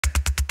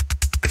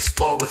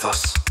Explore with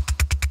us.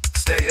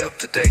 Stay up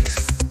to date.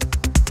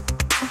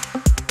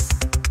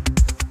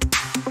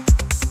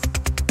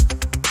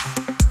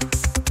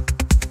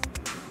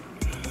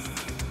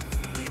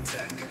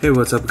 Hey,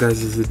 what's up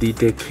guys, it's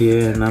D-Tech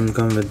here and I'm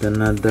come with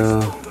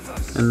another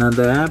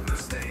app.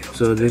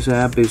 So this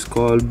app is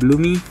called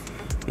Bloomee.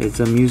 It's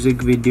a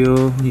music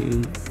video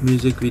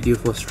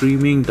for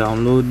streaming,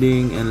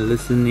 downloading and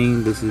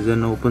listening. This is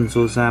an open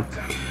source app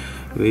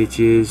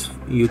which is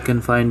you can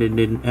find it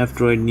in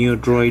F-Droid,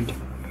 Neo-Droid.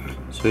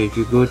 So if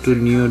you go to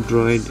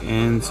Neo-Droid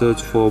and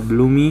search for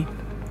Bloomee,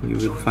 you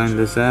will find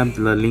this app.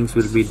 The links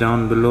will be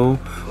down below,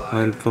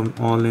 while from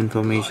all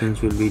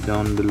informations will be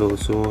down below.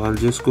 So I'm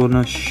just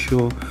gonna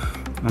show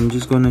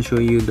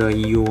you the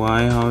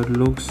UI, how it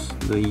looks.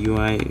 The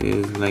UI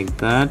is like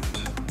that,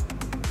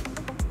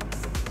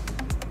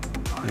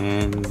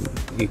 and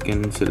you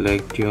can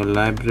select your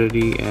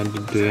library, add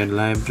it to your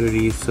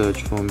library,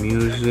 search for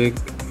music,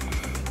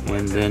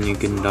 and then you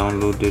can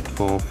download it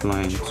for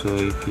offline. So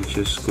if you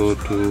just go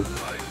to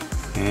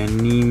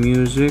any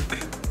music,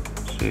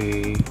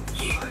 say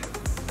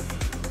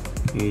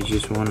you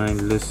just wanna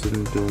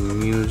listen to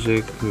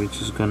music which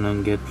is gonna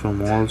get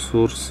from all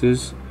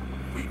sources,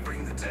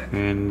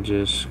 and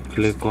just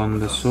click on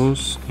the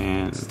source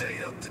and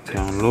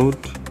download.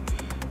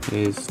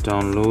 It's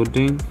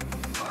downloading,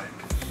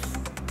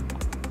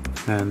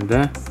 and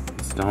there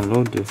it's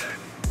downloaded.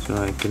 So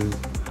I can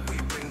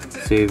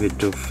save it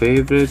to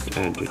favorite,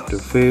 add it to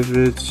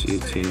favorites,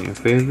 it's in your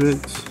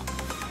favorites,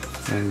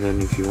 and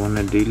then if you want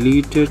to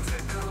delete it,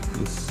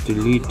 it's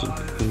deleted.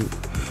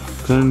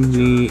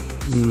 Currently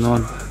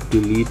not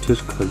deleted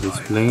because it's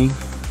playing.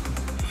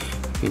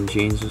 You can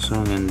change the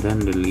song and then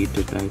delete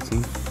it, I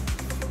think.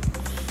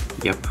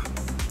 Yep.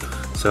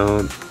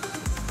 So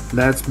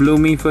that's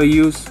Bloomee for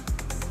you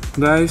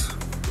guys.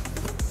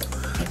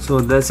 So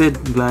that's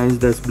it guys,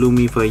 that's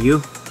Bloomee for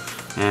you,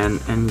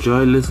 and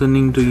enjoy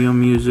listening to your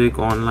music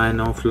online,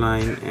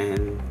 offline,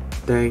 and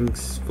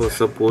thanks for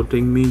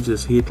supporting me.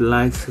 Just hit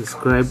like,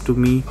 subscribe to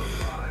me.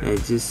 I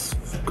just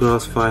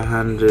crossed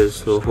 500,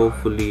 so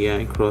hopefully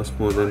I cross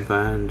more than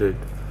 500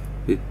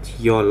 with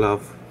your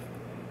love.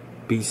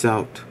 Peace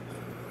out.